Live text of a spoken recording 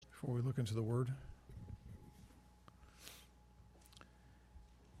before we look into the Word?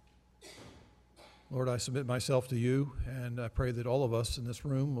 Lord, I submit myself to you, and I pray that all of us in this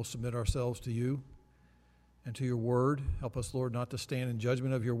room will submit ourselves to you and to your Word. Help us, Lord, not to stand in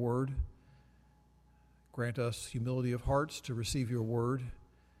judgment of your Word. Grant us humility of hearts to receive your Word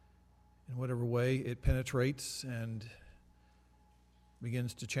in whatever way it penetrates and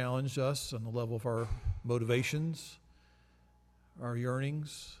begins to challenge us on the level of our motivations, our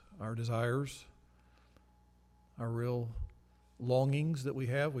yearnings, our desires, our real longings that we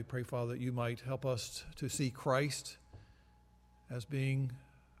have. We pray, Father, that you might help us to see Christ as being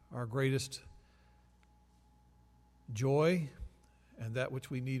our greatest joy and that which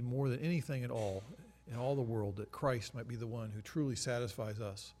we need more than anything at all in all the world, that Christ might be the one who truly satisfies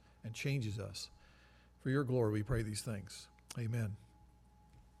us and changes us. For your glory, we pray these things. Amen.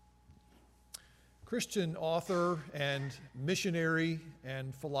 Christian author and missionary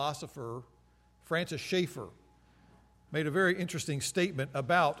and philosopher Francis Schaeffer made a very interesting statement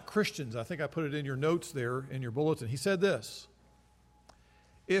about Christians. I think I put it in your notes there in your bulletin. He said this: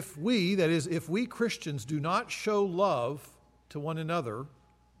 if we Christians do not show love to one another,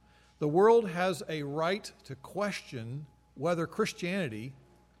 the world has a right to question whether Christianity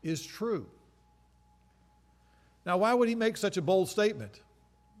is true. Now, why would he make such a bold statement?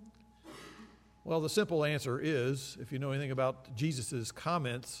 Well, the simple answer is, if you know anything about Jesus'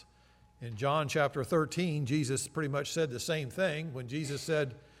 comments, in John chapter 13, Jesus pretty much said the same thing when Jesus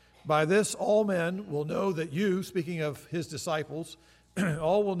said, "By this all men will know that you," speaking of his disciples,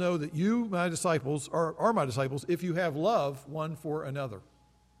 "all will know that you, my disciples, are my disciples, if you have love one for another."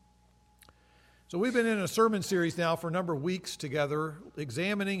 So we've been in a sermon series now for a number of weeks together,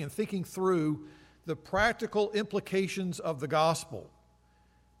 examining and thinking through the practical implications of the gospel.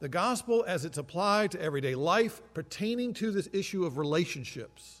 The gospel as it's applied to everyday life pertaining to this issue of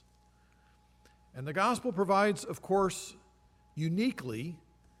relationships. And the gospel provides, of course, uniquely,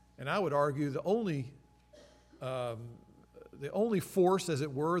 and I would argue the only force, as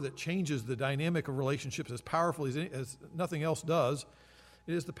it were, that changes the dynamic of relationships as powerfully as nothing else does.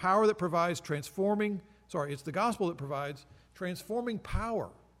 It is the power that provides it's the gospel that provides transforming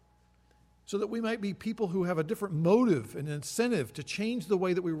power, so that we might be people who have a different motive and incentive to change the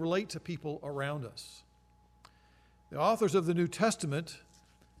way that we relate to people around us. The authors of the New Testament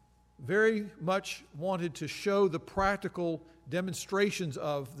very much wanted to show the practical demonstrations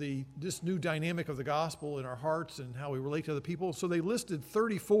of this new dynamic of the gospel in our hearts and how we relate to other people. So they listed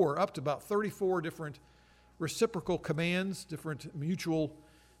up to about 34 different reciprocal commands, different mutual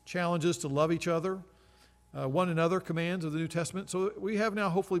challenges to love each other, one another commands of the New Testament. So we have now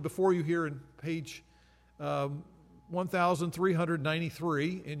hopefully before you here in page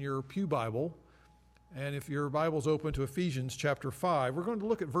 1393 in your Pew Bible, and if your Bible's open to Ephesians chapter 5, we're going to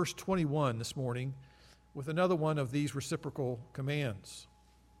look at verse 21 this morning with another one of these reciprocal commands.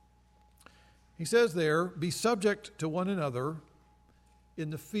 He says there, "Be subject to one another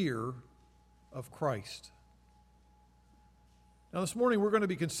in the fear of Christ." Now this morning we're going to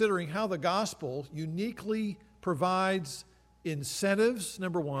be considering how the gospel uniquely provides incentives,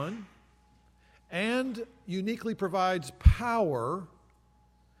 number one, and uniquely provides power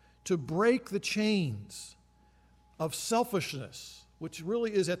to break the chains of selfishness, which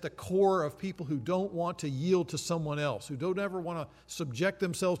really is at the core of people who don't want to yield to someone else, who don't ever want to subject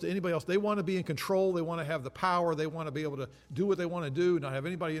themselves to anybody else. They want to be in control. They want to have the power. They want to be able to do what they want to do, not have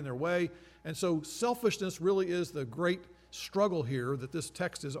anybody in their way. And so selfishness really is the great struggle here that this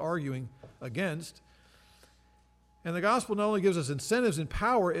text is arguing against. And the gospel not only gives us incentives and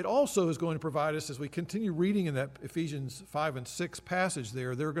power, it also is going to provide us, as we continue reading in that Ephesians 5 and 6 passage there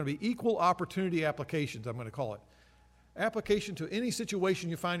are going to be equal opportunity applications, I'm going to call it. Application to any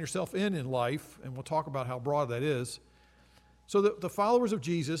situation you find yourself in life, and we'll talk about how broad that is, so that the followers of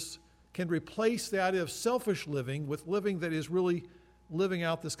Jesus can replace the idea of selfish living with living that is really living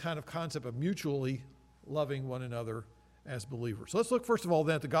out this kind of concept of mutually loving one another as believers. So let's look first of all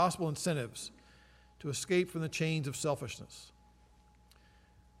then at the gospel incentives to escape from the chains of selfishness.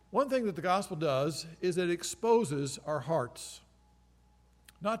 One thing that the gospel does is that it exposes our hearts.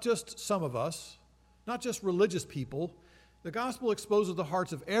 Not just some of us, not just religious people. The gospel exposes the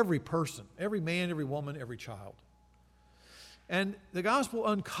hearts of every person, every man, every woman, every child. And the gospel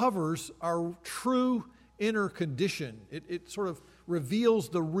uncovers our true inner condition. It sort of reveals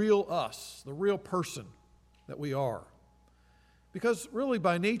the real us, the real person that we are. Because really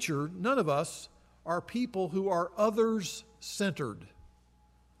by nature, none of us are people who are others-centered.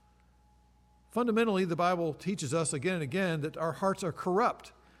 Fundamentally, the Bible teaches us again and again that our hearts are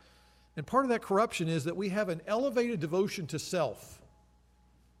corrupt. And part of that corruption is that we have an elevated devotion to self.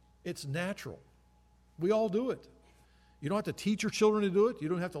 It's natural. We all do it. You don't have to teach your children to do it. You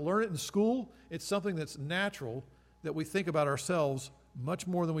don't have to learn it in school. It's something that's natural that we think about ourselves much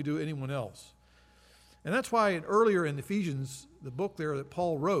more than we do anyone else. And that's why earlier in Ephesians, the book there that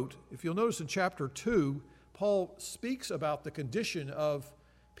Paul wrote, if you'll notice in chapter 2, Paul speaks about the condition of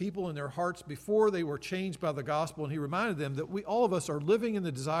people in their hearts before they were changed by the gospel, and he reminded them that all of us are living in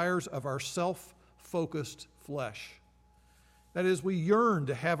the desires of our self-focused flesh. That is, we yearn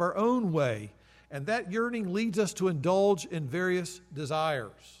to have our own way, and that yearning leads us to indulge in various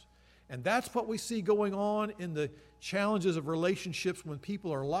desires. And that's what we see going on in the challenges of relationships when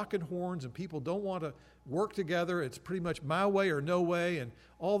people are locking horns and people don't want to work together. It's pretty much my way or no way, and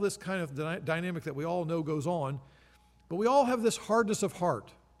all this kind of dynamic that we all know goes on. But we all have this hardness of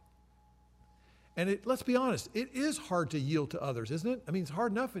heart. And let's be honest, it is hard to yield to others, isn't it? I mean, it's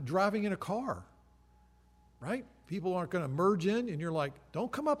hard enough driving in a car, right? People aren't going to merge in, and you're like,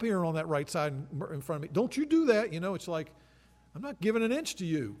 don't come up here on that right side in front of me. Don't you do that. It's like, I'm not giving an inch to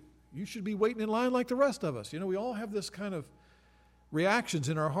you. You should be waiting in line like the rest of us. We all have this kind of reactions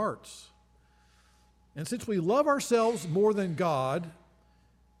in our hearts. And since we love ourselves more than God,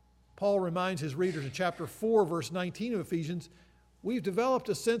 Paul reminds his readers in chapter 4, verse 19 of Ephesians, we've developed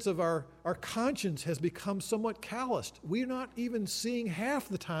a sense of our conscience has become somewhat calloused. We're not even seeing half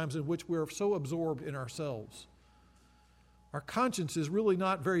the times in which we're so absorbed in ourselves. Our conscience is really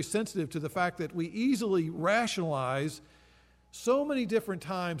not very sensitive to the fact that we easily rationalize so many different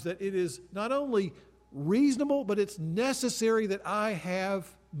times that it is not only reasonable, but it's necessary that I have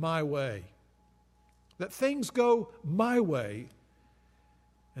my way, that things go my way.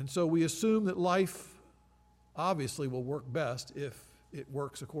 And so we assume that life obviously will work best if it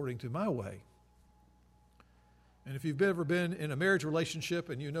works according to my way. And if you've ever been in a marriage relationship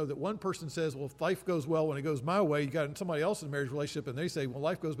and you know that one person says, well, if life goes well when it goes my way, you got somebody else in a marriage relationship and they say, well,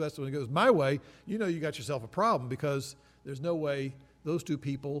 life goes best when it goes my way, you got yourself a problem, because there's no way those two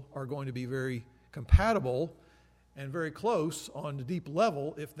people are going to be very compatible and very close on the deep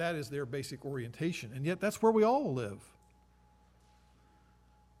level if that is their basic orientation. And yet that's where we all live.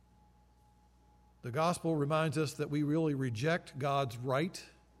 The gospel reminds us that we really reject God's right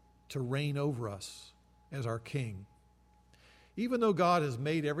to reign over us as our king. Even though God has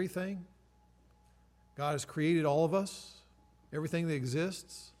made everything, God has created all of us, everything that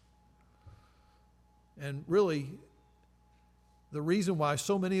exists, and really the reason why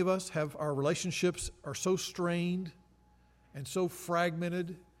so many of us have our relationships are so strained and so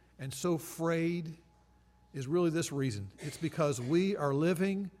fragmented and so frayed is really this reason. It's because we are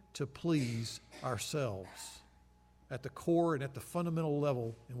living to please ourselves at the core and at the fundamental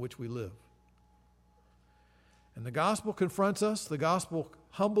level in which we live. And the gospel confronts us, the gospel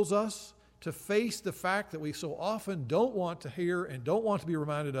humbles us to face the fact that we so often don't want to hear and don't want to be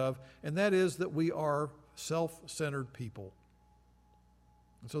reminded of, and that is that we are self-centered people.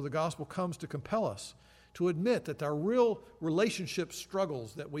 And so the gospel comes to compel us to admit that our real relationship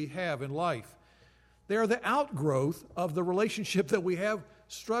struggles that we have in life, they are the outgrowth of the relationship that we have,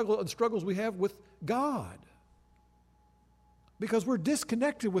 struggles we have with God. Because we're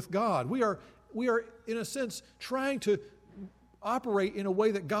disconnected with God. We are, in a sense, trying to operate in a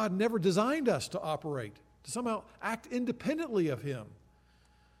way that God never designed us to operate, to somehow act independently of Him,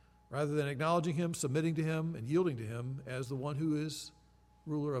 rather than acknowledging Him, submitting to Him, and yielding to Him as the one who is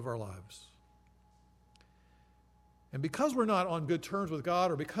ruler of our lives. And because we're not on good terms with God,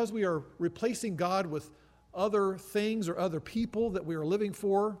 or because we are replacing God with other things or other people that we are living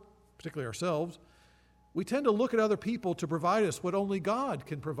for, particularly ourselves, we tend to look at other people to provide us what only God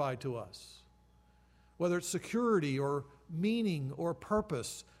can provide to us. Whether it's security or meaning or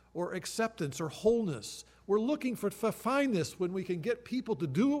purpose or acceptance or wholeness. We're looking to find this when we can get people to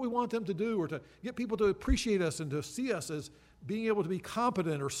do what we want them to do, or to get people to appreciate us and to see us as being able to be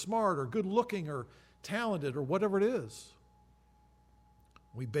competent or smart or good looking or talented or whatever it is.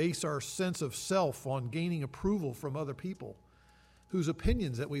 We base our sense of self on gaining approval from other people whose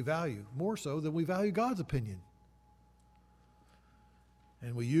opinions that we value, more so than we value God's opinion.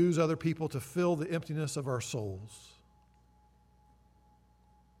 And we use other people to fill the emptiness of our souls.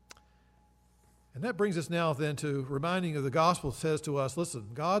 And that brings us now then to reminding of the gospel says to us, listen,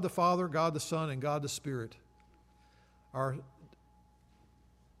 God the Father, God the Son, and God the Spirit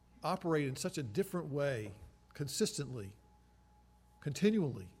operate in such a different way, consistently,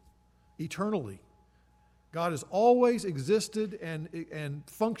 continually, eternally. God has always existed and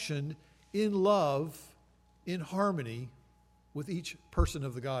functioned in love, in harmony with each person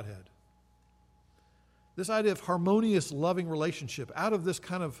of the Godhead. This idea of harmonious, loving relationship, out of this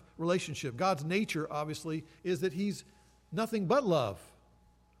kind of relationship, God's nature, obviously, is that He's nothing but love.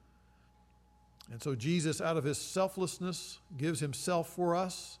 And so Jesus, out of his selflessness, gives himself for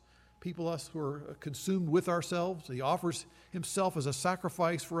us, us who are consumed with ourselves. He offers himself as a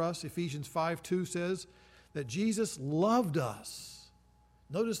sacrifice for us. Ephesians 5:2 says that Jesus loved us.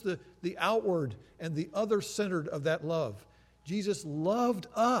 Notice the outward and the other-centered of that love. Jesus loved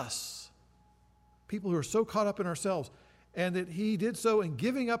us, people who are so caught up in ourselves, and that he did so in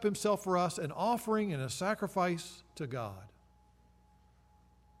giving up himself for us, an offering and a sacrifice to God.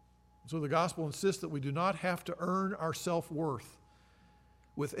 So the gospel insists that we do not have to earn our self-worth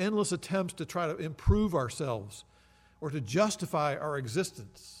with endless attempts to try to improve ourselves or to justify our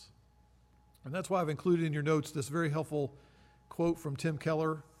existence. And that's why I've included in your notes this very helpful quote from Tim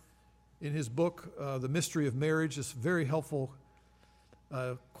Keller in his book, The Mystery of Marriage, this very helpful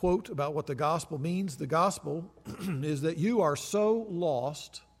quote about what the gospel means. The gospel is that you are so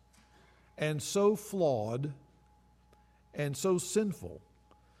lost and so flawed and so sinful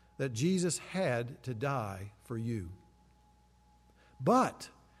that Jesus had to die for you. But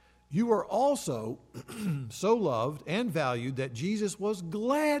you are also so loved and valued that Jesus was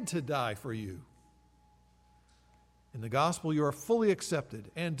glad to die for you. In the gospel, you are fully accepted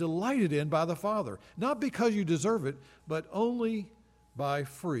and delighted in by the Father, not because you deserve it, but only by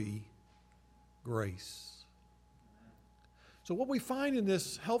free grace. So what we find in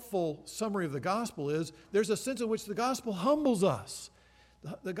this helpful summary of the gospel is there's a sense in which the gospel humbles us.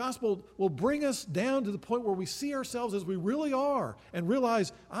 The gospel will bring us down to the point where we see ourselves as we really are and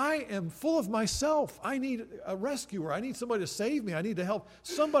realize, I am full of myself. I need a rescuer. I need somebody to save me. I need to help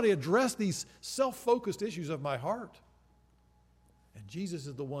somebody address these self-focused issues of my heart. And Jesus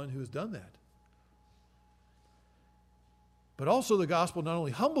is the one who has done that. But also the gospel not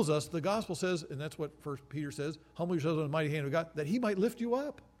only humbles us, the gospel says, and that's what 1 Peter says, humble yourselves under the mighty hand of God, that he might lift you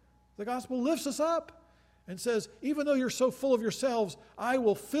up. The gospel lifts us up and says, even though you're so full of yourselves, I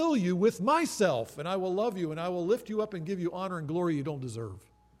will fill you with myself, and I will love you, and I will lift you up and give you honor and glory you don't deserve.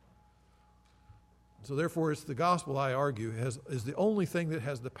 So therefore, it's the gospel, I argue, is the only thing that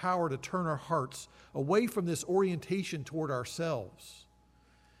has the power to turn our hearts away from this orientation toward ourselves,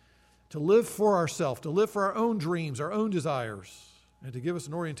 to live for ourselves, to live for our own dreams, our own desires, and to give us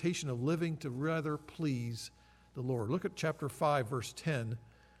an orientation of living to rather please the Lord. Look at chapter 5, verse 10.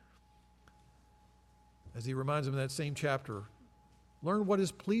 As he reminds them in that same chapter, learn what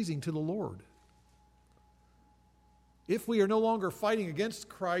is pleasing to the Lord. If we are no longer fighting against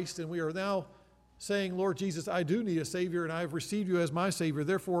Christ and we are now saying, Lord Jesus, I do need a Savior and I have received you as my Savior,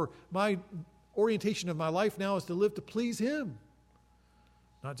 therefore my orientation of my life now is to live to please him,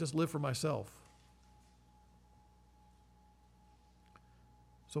 not just live for myself.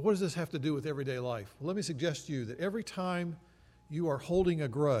 So what does this have to do with everyday life? Well, let me suggest to you that every time you are holding a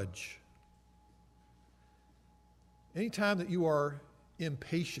grudge, anytime that you are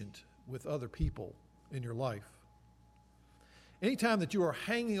impatient with other people in your life, anytime that you are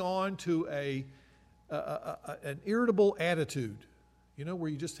hanging on to an irritable attitude, where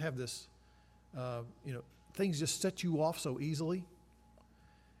you just have this, things just set you off so easily.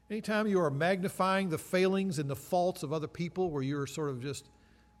 Anytime you are magnifying the failings and the faults of other people, where you're sort of just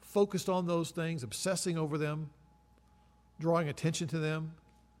focused on those things, obsessing over them, drawing attention to them,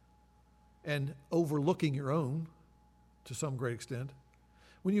 and overlooking your own to some great extent.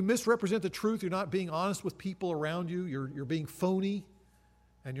 When you misrepresent the truth, you're not being honest with people around you, you're being phony,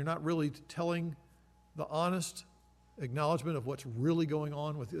 and you're not really telling the honest acknowledgement of what's really going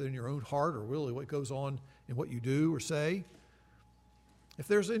on within your own heart, or really what goes on in what you do or say. If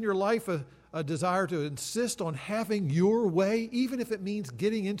there's in your life a desire to insist on having your way, even if it means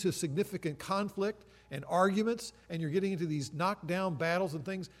getting into significant conflict and arguments, and you're getting into these knockdown battles and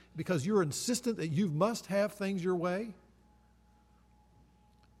things because you're insistent that you must have things your way,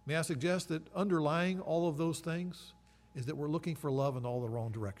 may I suggest that underlying all of those things is that we're looking for love in all the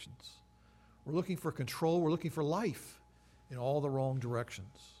wrong directions. We're looking for control. We're looking for life in all the wrong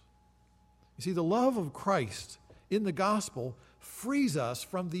directions. You see, the love of Christ in the gospel frees us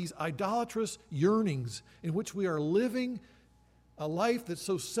from these idolatrous yearnings in which we are living a life that's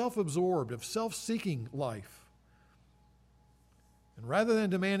so self-absorbed, of self-seeking life. And rather than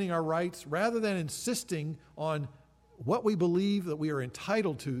demanding our rights, rather than insisting on what we believe that we are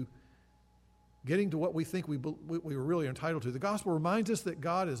entitled to, getting to what we think we were really entitled to, the gospel reminds us that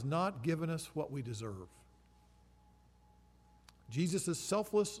God has not given us what we deserve. Jesus'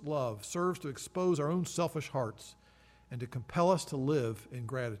 selfless love serves to expose our own selfish hearts and to compel us to live in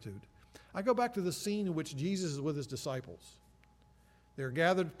gratitude. I go back to the scene in which Jesus is with his disciples. They're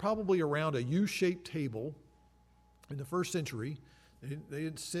gathered probably around a U-shaped table in the first century. They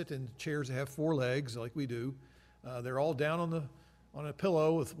didn't sit in chairs that have four legs like we do. They're all down on on a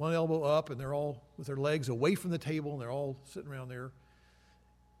pillow with one elbow up, and they're all with their legs away from the table, and they're all sitting around there.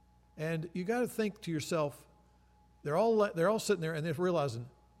 And you got to think to yourself, they're all sitting there, and they're realizing,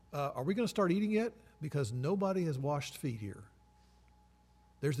 are we going to start eating yet? Because nobody has washed feet here.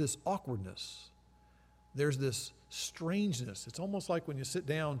 There's this awkwardness. There's this strangeness. It's almost like when you sit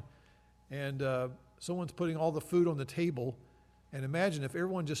down and someone's putting all the food on the table, and imagine if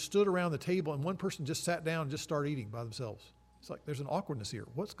everyone just stood around the table and one person just sat down and just started eating by themselves. It's like there's an awkwardness here.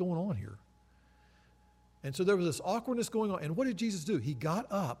 What's going on here? And so there was this awkwardness going on. And what did Jesus do? He got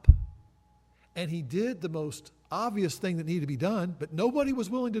up and he did the most obvious thing that needed to be done, but nobody was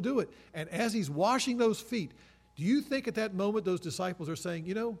willing to do it. And as he's washing those feet, do you think at that moment those disciples are saying,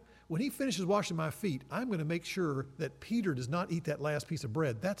 you know, when he finishes washing my feet, I'm going to make sure that Peter does not eat that last piece of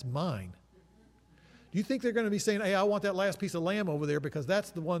bread. That's mine. Do you think they're going to be saying, hey, I want that last piece of lamb over there because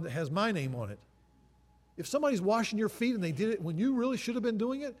that's the one that has my name on it? If somebody's washing your feet and they did it when you really should have been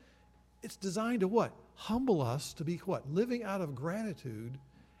doing it, it's designed to what? Humble us to be what? Living out of gratitude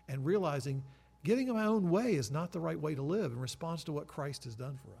and realizing getting my own way is not the right way to live in response to what Christ has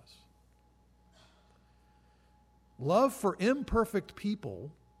done for us. Love for imperfect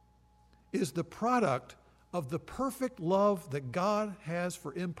people is the product of the perfect love that God has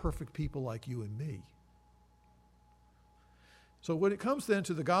for imperfect people like you and me. So when it comes then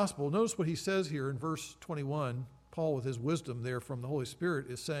to the gospel, notice what he says here in verse 21. Paul, with his wisdom there from the Holy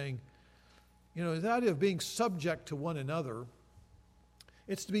Spirit, is saying, you know, the idea of being subject to one another,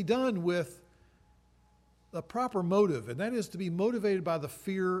 it's to be done with a proper motive, and that is to be motivated by the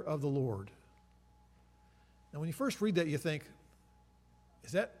fear of the Lord. Now, when you first read that, you think,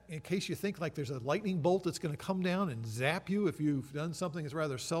 is that in case you think like there's a lightning bolt that's going to come down and zap you if you've done something that's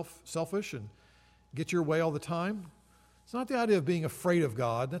rather selfish and get your way all the time? It's not the idea of being afraid of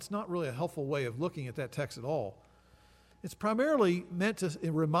God. That's not really a helpful way of looking at that text at all. It's primarily meant to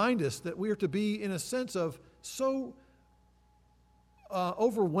remind us that we are to be, in a sense, of so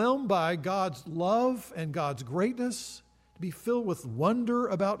overwhelmed by God's love and God's greatness, to be filled with wonder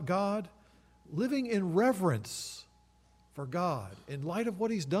about God, living in reverence for God in light of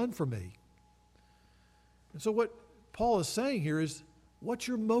what he's done for me. And so what Paul is saying here is, what's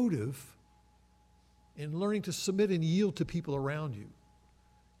your motive in learning to submit and yield to people around you?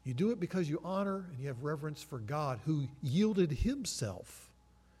 You do it because you honor and you have reverence for God, who yielded himself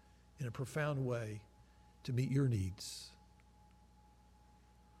in a profound way to meet your needs.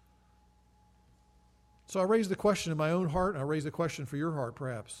 So I raise the question in my own heart, and I raise the question for your heart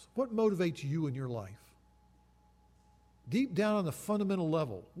perhaps. What motivates you in your life? Deep down on the fundamental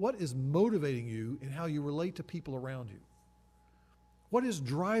level, what is motivating you in how you relate to people around you? What is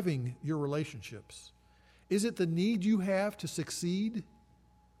driving your relationships? Is it the need you have to succeed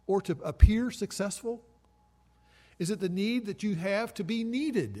or to appear successful? Is it the need that you have to be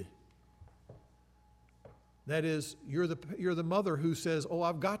needed? That is, you're the mother who says, oh,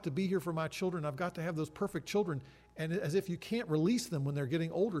 I've got to be here for my children. I've got to have those perfect children. And as if you can't release them when they're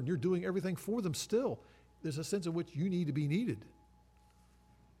getting older and you're doing everything for them still. There's a sense in which you need to be needed.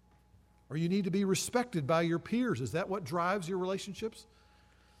 Or you need to be respected by your peers. Is that what drives your relationships?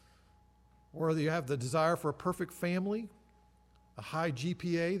 Or do you have the desire for a perfect family, a high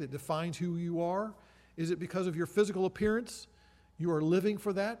GPA that defines who you are? Is it because of your physical appearance? You are living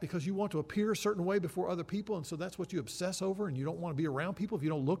for that because you want to appear a certain way before other people, and so that's what you obsess over, and you don't want to be around people if you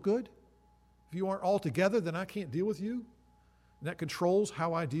don't look good? If you aren't all together, then I can't deal with you. And that controls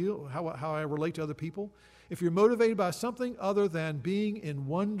how I deal, how I relate to other people. If you're motivated by something other than being in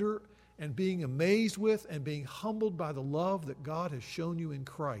wonder and being amazed with and being humbled by the love that God has shown you in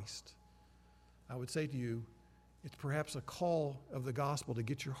Christ, I would say to you, it's perhaps a call of the gospel to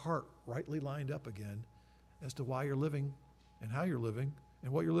get your heart rightly lined up again as to why you're living and how you're living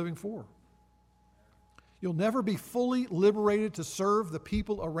and what you're living for. You'll never be fully liberated to serve the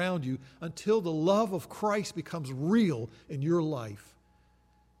people around you until the love of Christ becomes real in your life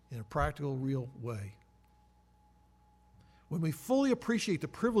in a practical, real way. When we fully appreciate the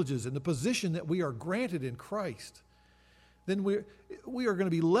privileges and the position that we are granted in Christ, then we are going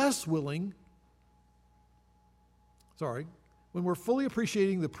to be less willing, when we're fully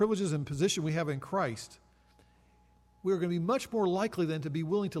appreciating the privileges and position we have in Christ, we're going to be much more likely then to be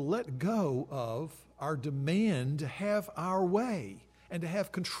willing to let go of our demand to have our way and to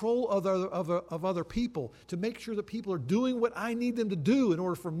have control of other people, to make sure that people are doing what I need them to do in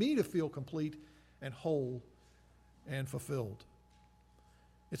order for me to feel complete and whole and fulfilled.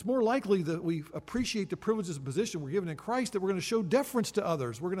 It's more likely that we appreciate the privileges and position we're given in Christ, that we're going to show deference to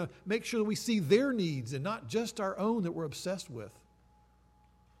others. We're going to make sure that we see their needs and not just our own that we're obsessed with.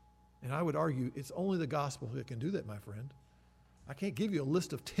 And I would argue it's only the gospel that can do that, my friend. I can't give you a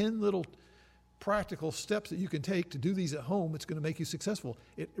list of 10 little practical steps that you can take to do these at home. It's going to make you successful.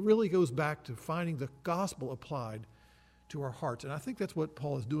 It really goes back to finding the gospel applied to our hearts. And I think that's what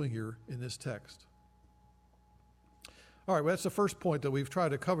Paul is doing here in this text. All right, well, that's the first point that we've tried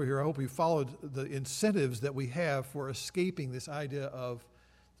to cover here. I hope you followed the incentives that we have for escaping this idea of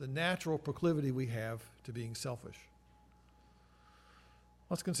the natural proclivity we have to being selfish.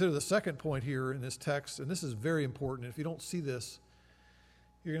 Let's consider the second point here in this text, and this is very important. If you don't see this,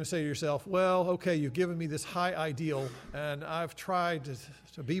 you're going to say to yourself, well, okay, you've given me this high ideal, and I've tried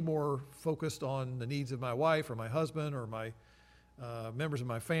to be more focused on the needs of my wife or my husband or my members of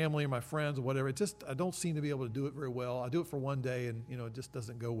my family or my friends or whatever. I don't seem to be able to do it very well. I do it for one day, and it just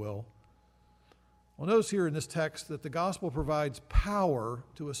doesn't go well. Well, notice here in this text that the gospel provides power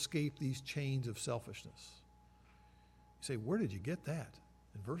to escape these chains of selfishness. You say, where did you get that?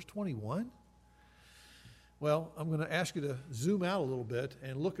 In verse 21? Well, I'm going to ask you to zoom out a little bit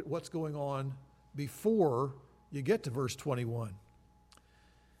and look at what's going on before you get to verse 21.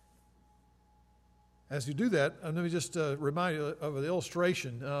 As you do that, let me just remind you of an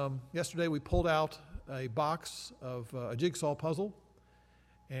illustration. Yesterday we pulled out a box of a jigsaw puzzle,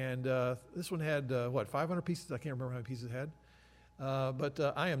 and this one had, 500 pieces? I can't remember how many pieces it had.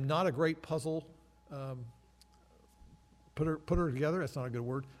 But I am not a great puzzle putter together. That's not a good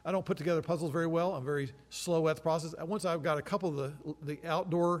word. I don't put together puzzles very well. I'm very slow at the process. Once I've got a couple of the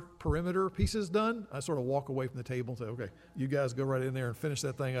outdoor perimeter pieces done, I sort of walk away from the table and say, okay, you guys go right in there and finish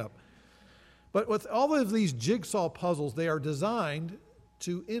that thing up. But with all of these jigsaw puzzles, they are designed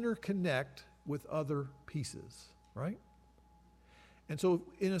to interconnect with other pieces, right? And so,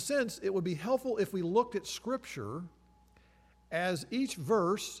 in a sense, it would be helpful if we looked at Scripture as each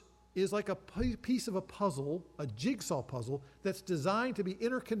verse is like a piece of a puzzle, a jigsaw puzzle, that's designed to be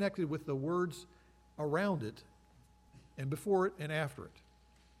interconnected with the words around it and before it and after it.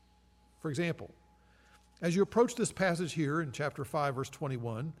 For example, as you approach this passage here in chapter 5, verse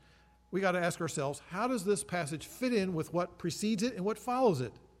 21, we got to ask ourselves, how does this passage fit in with what precedes it and what follows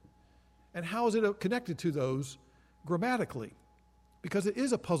it? And how is it connected to those grammatically? Because it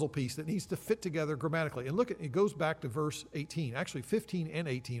is a puzzle piece that needs to fit together grammatically. And look, it goes back to verse 18. Actually, 15 and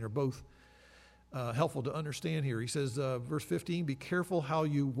 18 are both helpful to understand here. He says, verse 15, be careful how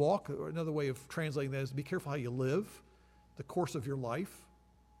you walk. Or another way of translating that is be careful how you live, the course of your life.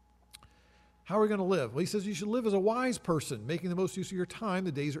 How are we going to live? Well, he says you should live as a wise person, making the most use of your time.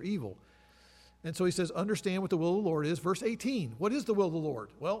 The days are evil. And so he says, understand what the will of the Lord is. Verse 18, what is the will of the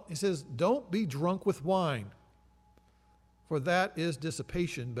Lord? Well, he says, don't be drunk with wine, for that is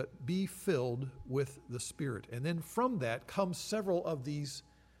dissipation, but be filled with the Spirit. And then from that comes several of these,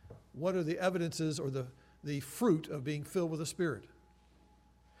 what are the evidences or the fruit of being filled with the Spirit?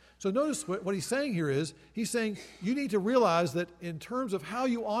 So notice what he's saying here is, he's saying you need to realize that in terms of how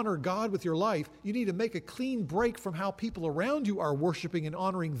you honor God with your life, you need to make a clean break from how people around you are worshiping and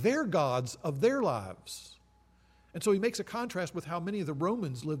honoring their gods of their lives. And so he makes a contrast with how many of the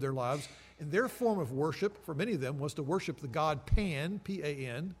Romans lived their lives. And their form of worship, for many of them, was to worship the god Pan,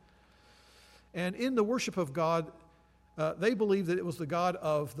 P-A-N. And in the worship of God, they believed that it was the god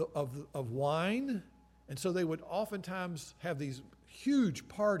of wine. And so they would oftentimes have these huge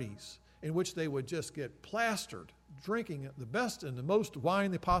parties in which they would just get plastered, drinking the best and the most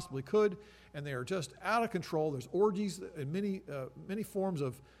wine they possibly could, and they are just out of control. There's orgies and many forms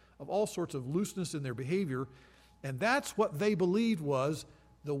of all sorts of looseness in their behavior, and that's what they believed was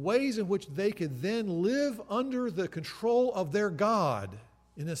the ways in which they could then live under the control of their God,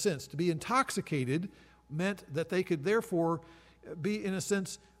 in a sense. To be intoxicated meant that they could therefore be, in a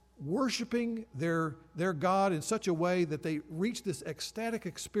sense, worshiping their God in such a way that they reach this ecstatic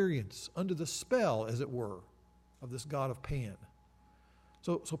experience under the spell, as it were, of this God of Pan.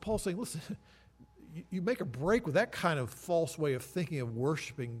 So Paul's saying, listen, you make a break with that kind of false way of thinking of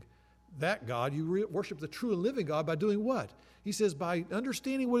worshiping that God. You worship the true and living God by doing what? He says by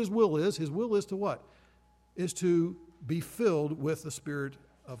understanding what his will is to what? Is to be filled with the Spirit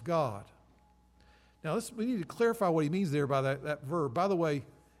of God. Now, we need to clarify what he means there by that verb. By the way,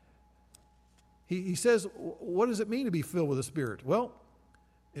 he says, what does it mean to be filled with the Spirit? Well,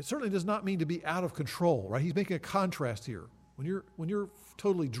 it certainly does not mean to be out of control, right? He's making a contrast here. When you're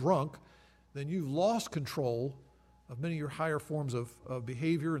totally drunk, then you've lost control of many of your higher forms of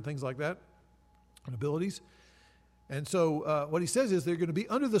behavior and things like that, and abilities. And so what he says is they're going to be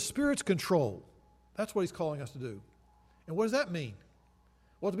under the Spirit's control. That's what he's calling us to do. And what does that mean?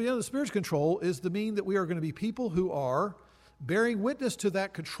 Well, to be under the Spirit's control is to mean that we are going to be people who are bearing witness to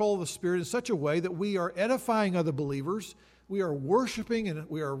that control of the Spirit in such a way that we are edifying other believers, we are worshiping, and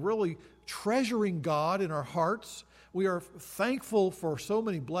we are really treasuring God in our hearts. We are thankful for so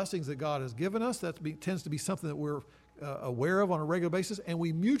many blessings that God has given us. That tends to be something that we're aware of on a regular basis. And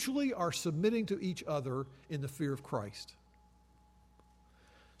we mutually are submitting to each other in the fear of Christ.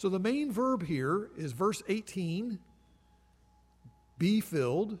 So the main verb here is verse 18, be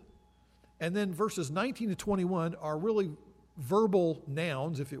filled. And then verses 19 to 21 are really verbal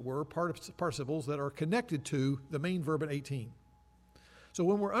nouns, if it were, participles that are connected to the main verb in 18. So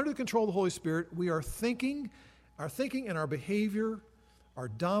when we're under the control of the Holy Spirit, we are thinking, our thinking and our behavior are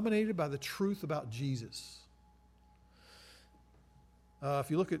dominated by the truth about Jesus. If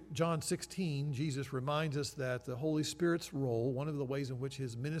you look at John 16, Jesus reminds us that the Holy Spirit's role, one of the ways in which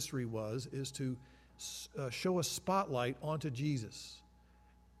his ministry is to show a spotlight onto Jesus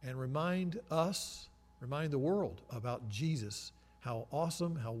and remind the world about Jesus, how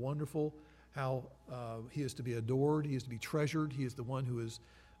awesome, how wonderful, how he is to be adored, he is to be treasured, he is the one who is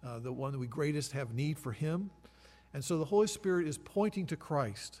the one that we greatest have need for him. And so the Holy Spirit is pointing to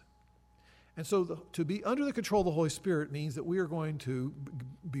Christ. And so to be under the control of the Holy Spirit means that we are going to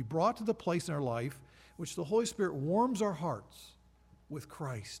be brought to the place in our life which the Holy Spirit warms our hearts with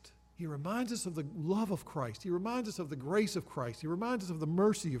Christ. He reminds us of the love of Christ. He reminds us of the grace of Christ. He reminds us of the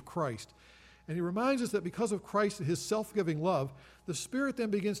mercy of Christ. And he reminds us that because of Christ and his self-giving love, the Spirit then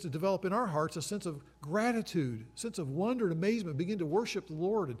begins to develop in our hearts a sense of gratitude, a sense of wonder and amazement, begin to worship the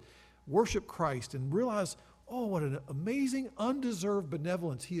Lord and worship Christ and realize, oh, what an amazing, undeserved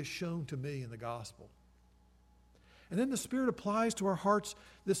benevolence he has shown to me in the gospel. And then the Spirit applies to our hearts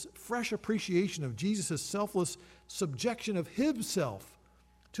this fresh appreciation of Jesus' selfless subjection of himself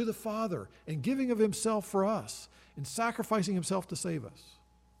to the Father and giving of himself for us and sacrificing himself to save us.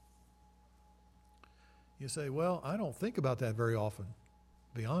 You say, well, I don't think about that very often.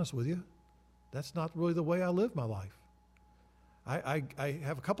 To be honest with you, that's not really the way I live my life. I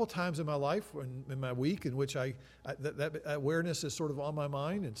have a couple times in my life, in my week, in which that awareness is sort of on my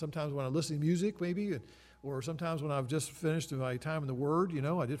mind. And sometimes when I listen to music, maybe, or sometimes when I've just finished my time in the Word,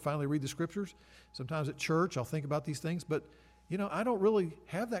 I did finally read the Scriptures. Sometimes at church, I'll think about these things. But, I don't really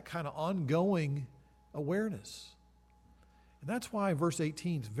have that kind of ongoing awareness. And that's why verse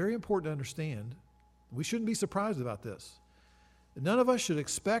 18 is very important to understand. We shouldn't be surprised about this. None of us should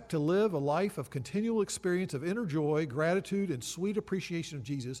expect to live a life of continual experience of inner joy, gratitude, and sweet appreciation of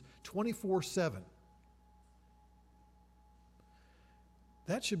Jesus 24/7.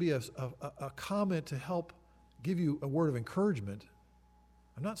 That should be a comment to help give you a word of encouragement.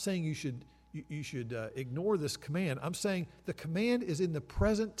 I'm not saying you should ignore this command. I'm saying the command is in the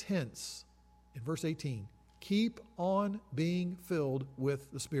present tense in verse 18. Keep on being filled with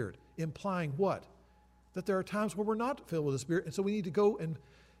the Spirit. Implying what? That there are times where we're not filled with the Spirit, and so we need to go and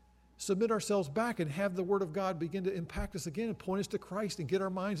submit ourselves back and have the Word of God begin to impact us again and point us to Christ and get our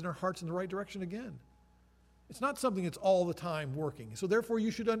minds and our hearts in the right direction again. It's not something that's all the time working. So therefore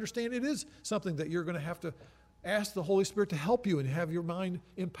you should understand it is something that you're going to have to ask the Holy Spirit to help you and have your mind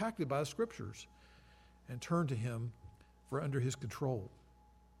impacted by the Scriptures and turn to him for under his control.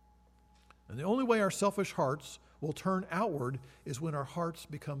 And the only way our selfish hearts will turn outward is when our hearts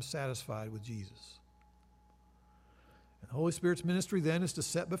become satisfied with Jesus. The Holy Spirit's ministry then is to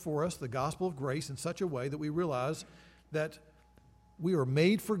set before us the gospel of grace in such a way that we realize that we are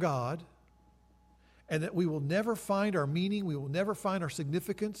made for God and that we will never find our meaning, we will never find our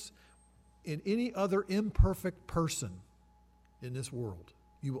significance in any other imperfect person in this world.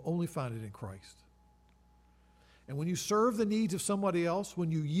 You will only find it in Christ. And when you serve the needs of somebody else,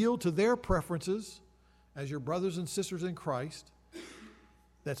 when you yield to their preferences as your brothers and sisters in Christ,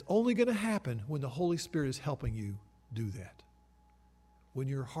 that's only going to happen when the Holy Spirit is helping you do that. When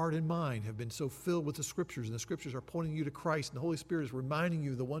your heart and mind have been so filled with the Scriptures, and the Scriptures are pointing you to Christ, and the Holy Spirit is reminding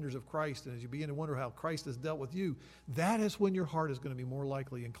you of the wonders of Christ, and as you begin to wonder how Christ has dealt with you, that is when your heart is going to be more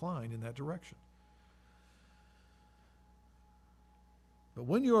likely inclined in that direction. But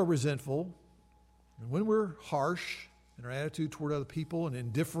when you are resentful, and when we're harsh in our attitude toward other people and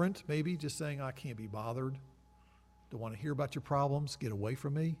indifferent, maybe just saying, I can't be bothered, don't want to hear about your problems, get away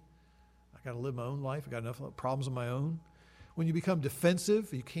from me. I got to live my own life. I got enough problems of my own. When you become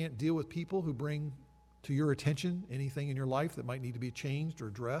defensive, you can't deal with people who bring to your attention anything in your life that might need to be changed or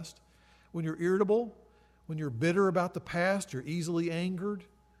addressed. When you're irritable, when you're bitter about the past, you're easily angered,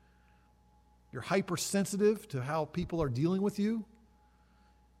 you're hypersensitive to how people are dealing with you,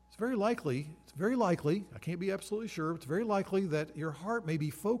 it's very likely, I can't be absolutely sure, it's very likely that your heart may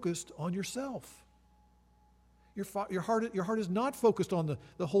be focused on yourself. Your heart is not focused on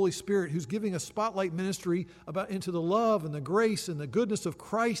the Holy Spirit who's giving a spotlight ministry into the love and the grace and the goodness of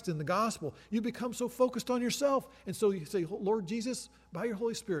Christ and the gospel. You become so focused on yourself. And so you say, Lord Jesus, by your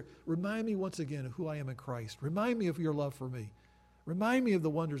Holy Spirit, remind me once again of who I am in Christ. Remind me of your love for me. Remind me of the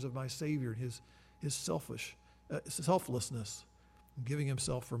wonders of my Savior and his selflessness in giving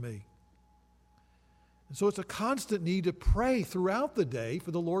himself for me. And so it's a constant need to pray throughout the day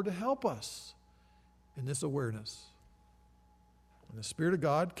for the Lord to help us in this awareness. And the Spirit of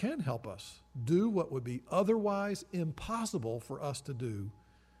God can help us do what would be otherwise impossible for us to do.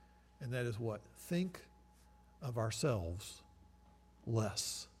 And that is what? Think of ourselves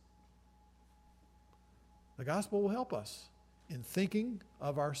less. The gospel will help us in thinking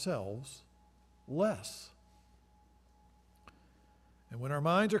of ourselves less. And when our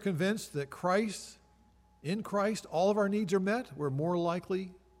minds are convinced that in Christ, all of our needs are met, we're more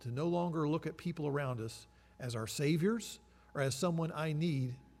likely to no longer look at people around us as our saviors or as someone I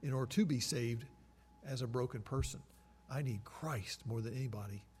need in order to be saved as a broken person. I need Christ more than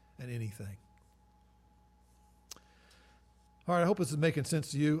anybody and anything. All right, I hope this is making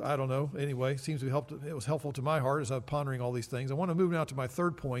sense to you. I don't know. Anyway, it was helpful to my heart as I'm pondering all these things. I want to move now to my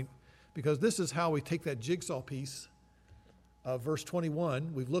third point, because this is how we take that jigsaw piece of verse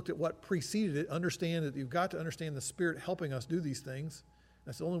 21. We've looked at what preceded it. Understand that you've got to understand the Spirit helping us do these things.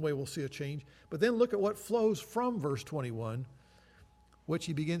 That's the only way we'll see a change. But then look at what flows from verse 21, which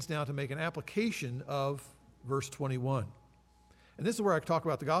he begins now to make an application of verse 21. And this is where I talk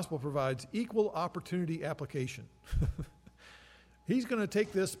about the gospel provides equal opportunity application. He's going to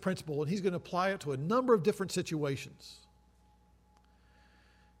take this principle and he's going to apply it to a number of different situations.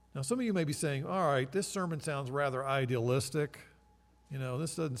 Now, some of you may be saying, all right, this sermon sounds rather idealistic.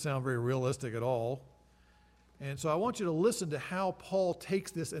 This doesn't sound very realistic at all. And so I want you to listen to how Paul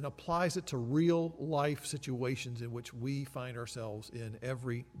takes this and applies it to real life situations in which we find ourselves in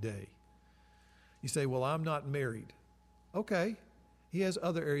every day. You say, well, I'm not married. Okay, he has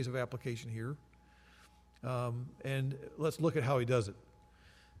other areas of application here. And let's look at how he does it.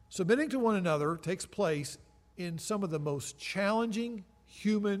 Submitting to one another takes place in some of the most challenging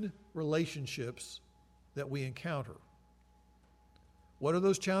human relationships that we encounter. What are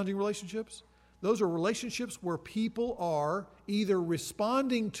those challenging relationships? Those are relationships where people are either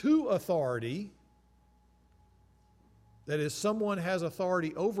responding to authority, that is, someone has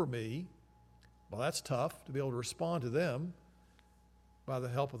authority over me. Well, that's tough to be able to respond to them by the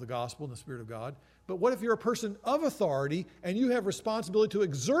help of the gospel and the Spirit of God. But what if you're a person of authority and you have responsibility to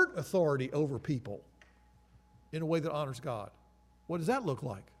exert authority over people in a way that honors God? What does that look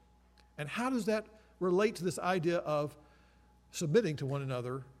like? And how does that relate to this idea of submitting to one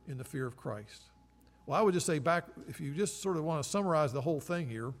another in the fear of Christ? Well, I would just say back, if you just sort of want to summarize the whole thing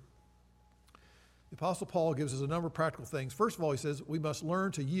here, the Apostle Paul gives us a number of practical things. First of all, he says we must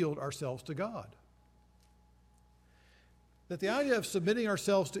learn to yield ourselves to God. That the idea of submitting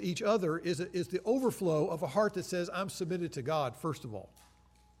ourselves to each other is the overflow of a heart that says, I'm submitted to God, first of all.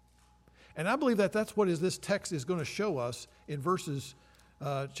 And I believe that that's what this text is going to show us in verses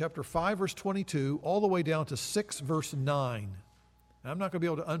chapter 5, verse 22, all the way down to 6, verse 9. And I'm not going to be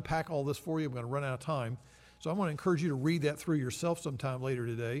able to unpack all this for you. I'm going to run out of time. So I want to encourage you to read that through yourself sometime later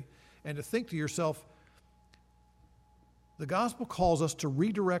today and to think to yourself, the gospel calls us to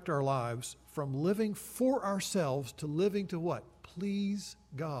redirect our lives from living for ourselves to living to what? Please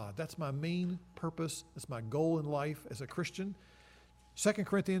God. That's my main purpose. That's my goal in life as a Christian. 2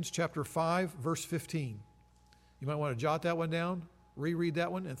 Corinthians chapter 5, verse 15. You might want to jot that one down, reread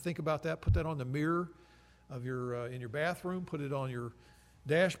that one, and think about that. Put that on the mirror of in your bathroom. Put it on your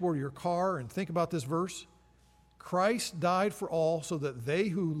dashboard of your car, and think about this verse. Christ died for all so that they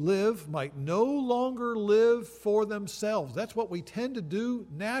who live might no longer live for themselves. That's what we tend to do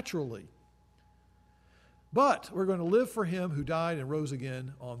naturally. But we're going to live for him who died and rose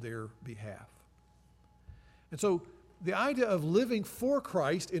again on their behalf. And so the idea of living for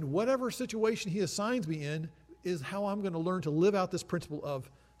Christ in whatever situation he assigns me in is how I'm going to learn to live out this principle of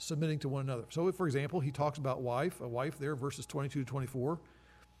submitting to one another. So, for example, he talks about a wife there, verses 22 to 24.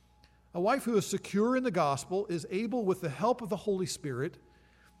 A wife who is secure in the gospel is able, with the help of the Holy Spirit,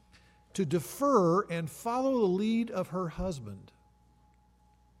 to defer and follow the lead of her husband,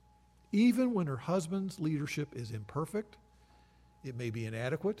 even when her husband's leadership is imperfect, it may be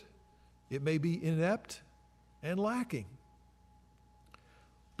inadequate, it may be inept and lacking.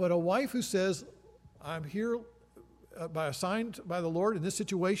 But a wife who says, I'm here assigned by the Lord in this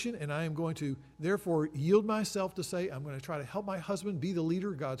situation, and I am going to therefore yield myself to say, I'm going to try to help my husband be the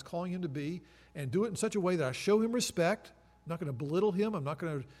leader God's calling him to be, and do it in such a way that I show him respect. I'm not going to belittle him. I'm not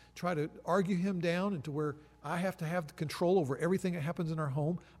going to try to argue him down into where I have to have the control over everything that happens in our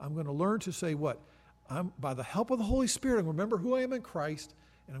home. I'm going to learn to say what? By the help of the Holy Spirit, I'm going to remember who I am in Christ,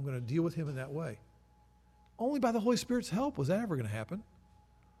 and I'm going to deal with him in that way. Only by the Holy Spirit's help was that ever going to happen.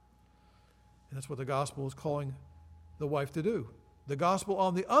 And that's what the gospel is calling the wife to do. The gospel,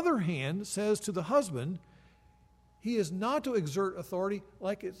 on the other hand, says to the husband, he is not to exert authority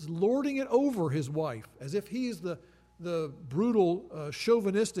like it's lording it over his wife, as if he is the brutal,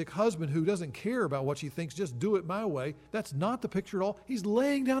 chauvinistic husband who doesn't care about what she thinks, just do it my way. That's not the picture at all. He's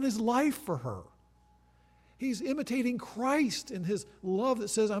laying down his life for her. He's imitating Christ in his love that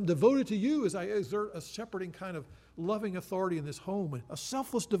says, I'm devoted to you as I exert a shepherding kind of loving authority in this home, and a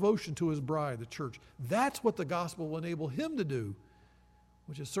selfless devotion to his bride, the church. That's what the gospel will enable him to do,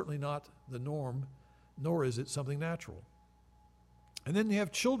 which is certainly not the norm, nor is it something natural. And then you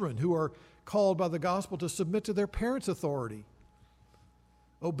have children who are called by the gospel to submit to their parents' authority,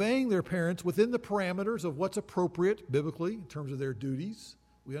 obeying their parents within the parameters of what's appropriate biblically in terms of their duties.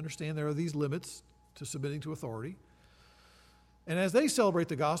 We understand there are these limits to submitting to authority. And as they celebrate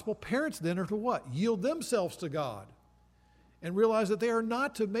the gospel, parents then are to what? Yield themselves to God and realize that they are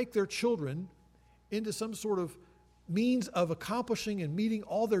not to make their children into some sort of means of accomplishing and meeting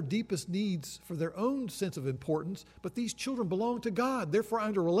all their deepest needs for their own sense of importance, but these children belong to God. Therefore,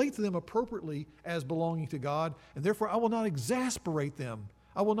 I'm to relate to them appropriately as belonging to God, and therefore I will not exasperate them.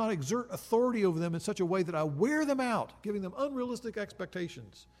 I will not exert authority over them in such a way that I wear them out, giving them unrealistic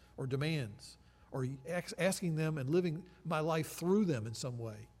expectations or demands, or asking them and living my life through them in some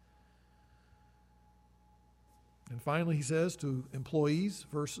way. And finally, he says to employees,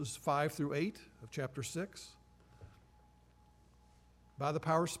 verses 5 through 8 of chapter 6, by the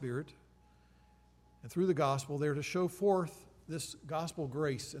power of Spirit and through the gospel, they're to show forth this gospel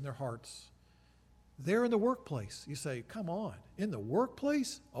grace in their hearts. They're in the workplace. You say, come on, in the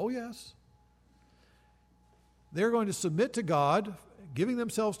workplace? Oh, yes. They're going to submit to God, giving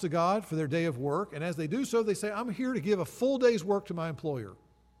themselves to God for their day of work. And as they do so, they say, I'm here to give a full day's work to my employer.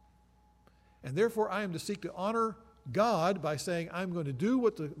 And therefore, I am to seek to honor God by saying, I'm going to do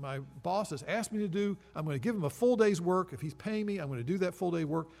what my boss has asked me to do. I'm going to give him a full day's work. If he's paying me, I'm going to do that full day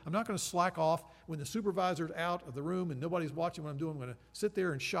work. I'm not going to slack off when the supervisor's out of the room and nobody's watching what I'm doing. I'm going to sit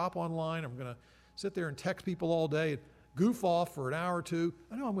there and shop online. I'm going to sit there and text people all day and goof off for an hour or two.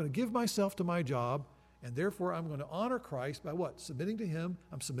 I know I'm going to give myself to my job, and therefore I'm going to honor Christ by what? Submitting to him.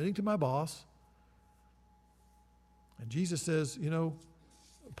 I'm submitting to my boss. And Jesus says,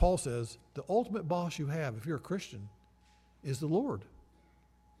 Paul says, the ultimate boss you have, if you're a Christian, is the Lord.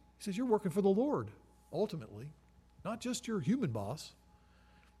 He says you're working for the Lord, ultimately, not just your human boss.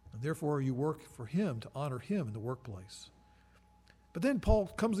 And therefore, you work for him to honor him in the workplace. But then Paul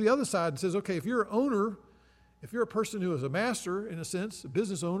comes to the other side and says, okay, if you're an owner, if you're a person who is a master, in a sense, a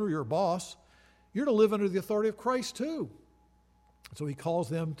business owner, you're a boss, you're to live under the authority of Christ too. So he calls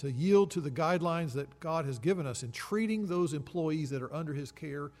them to yield to the guidelines that God has given us in treating those employees that are under his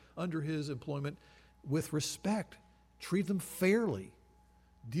care, under his employment, with respect. Treat them fairly.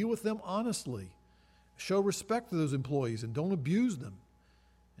 Deal with them honestly. Show respect to those employees and don't abuse them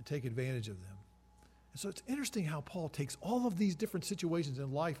and take advantage of them. And so it's interesting how Paul takes all of these different situations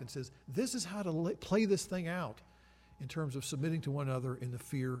in life and says, this is how to play this thing out in terms of submitting to one another in the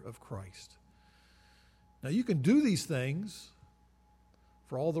fear of Christ. Now you can do these things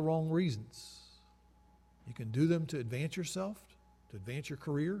for all the wrong reasons. You can do them to advance yourself, to advance your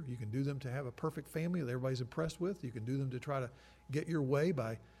career. You can do them to have a perfect family that everybody's impressed with. You can do them to try to get your way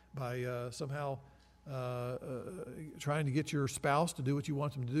by somehow trying to get your spouse to do what you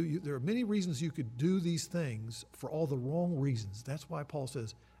want them to do. There are many reasons you could do these things for all the wrong reasons. That's why Paul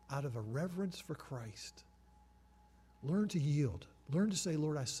says, out of a reverence for Christ, learn to yield. Learn to say,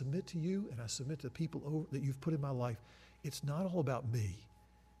 Lord, I submit to you and I submit to the people that you've put in my life. It's not all about me.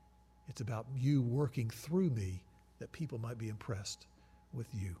 It's about you working through me that people might be impressed with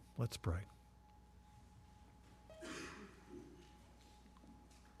you. Let's pray.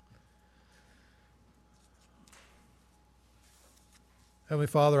 Heavenly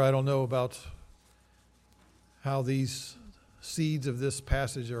Father, I don't know about how these seeds of this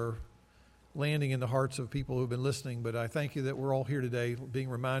passage are landing in the hearts of people who've been listening, but I thank you that we're all here today being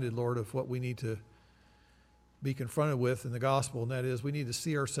reminded, Lord, of what we need to be confronted with in the gospel, and that is we need to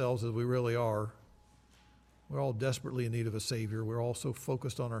see ourselves as we really are. We're all desperately in need of a Savior. We're all so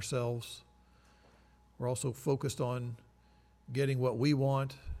focused on ourselves. We're also focused on getting what we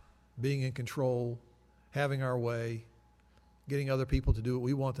want, being in control, having our way, getting other people to do what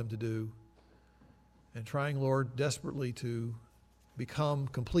we want them to do, and trying, Lord, desperately to become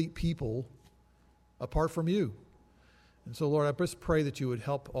complete people apart from you. And so, Lord, I just pray that you would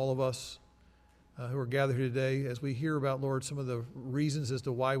help all of us who are gathered here today, as we hear about, Lord, some of the reasons as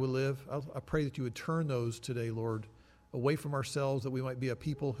to why we live, I pray that you would turn those today, Lord, away from ourselves, that we might be a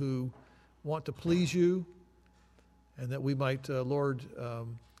people who want to please you, and that we might, Lord,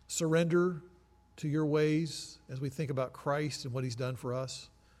 surrender to your ways as we think about Christ and what he's done for us.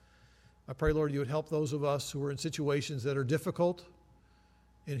 I pray, Lord, you would help those of us who are in situations that are difficult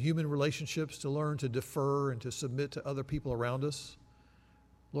in human relationships to learn to defer and to submit to other people around us.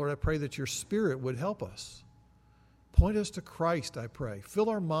 Lord, I pray that your Spirit would help us. Point us to Christ, I pray. Fill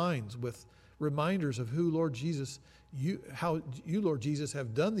our minds with reminders of who, Lord Jesus, how you, Lord Jesus,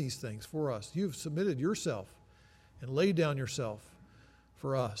 have done these things for us. You've submitted yourself and laid down yourself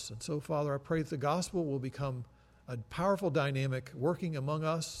for us. And so, Father, I pray that the gospel will become a powerful dynamic working among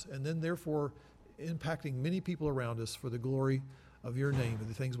us, and then therefore impacting many people around us for the glory of your name and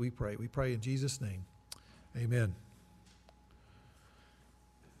the things we pray. We pray in Jesus' name. Amen.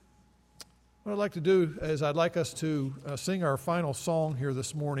 What I'd like to do is I'd like us to sing our final song here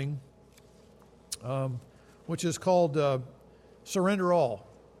this morning, which is called Surrender All.